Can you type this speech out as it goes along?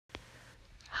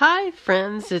Hi,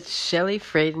 friends. It's Shelley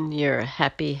Fraden, your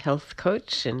happy health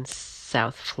coach in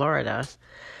South Florida.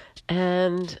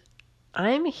 And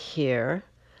I'm here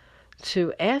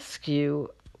to ask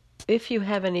you if you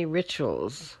have any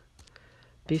rituals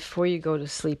before you go to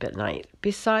sleep at night,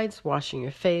 besides washing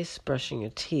your face, brushing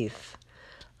your teeth.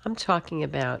 I'm talking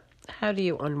about how do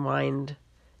you unwind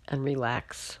and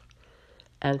relax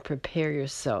and prepare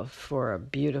yourself for a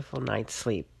beautiful night's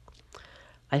sleep.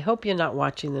 I hope you're not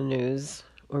watching the news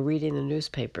or reading the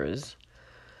newspapers,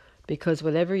 because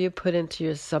whatever you put into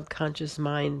your subconscious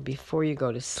mind before you go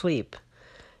to sleep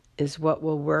is what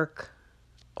will work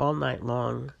all night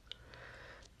long.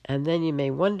 And then you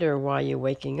may wonder why you're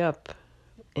waking up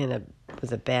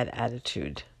with a bad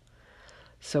attitude.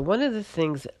 So one of the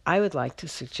things I would like to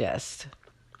suggest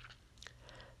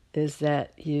is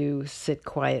that you sit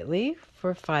quietly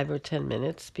for 5 or 10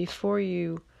 minutes before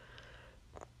you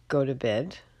go to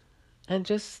bed and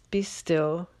just be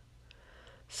still.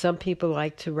 Some people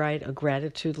like to write a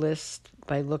gratitude list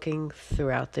by looking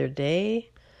throughout their day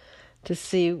to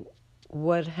see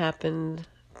what happened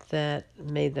that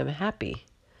made them happy.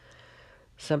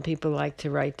 Some people like to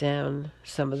write down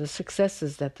some of the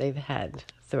successes that they've had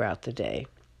throughout the day.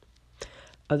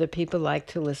 Other people like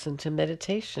to listen to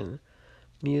meditation,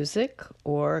 music,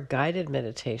 or guided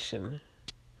meditation.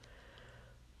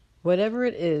 Whatever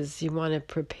it is, you want to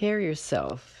prepare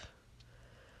yourself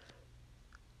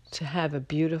to have a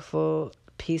beautiful,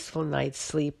 peaceful night's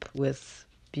sleep with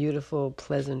beautiful,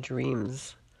 pleasant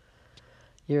dreams.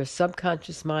 Your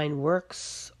subconscious mind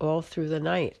works all through the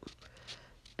night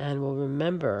and will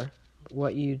remember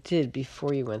what you did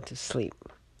before you went to sleep.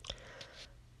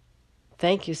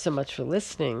 Thank you so much for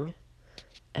listening,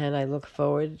 and I look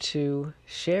forward to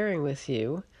sharing with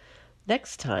you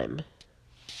next time.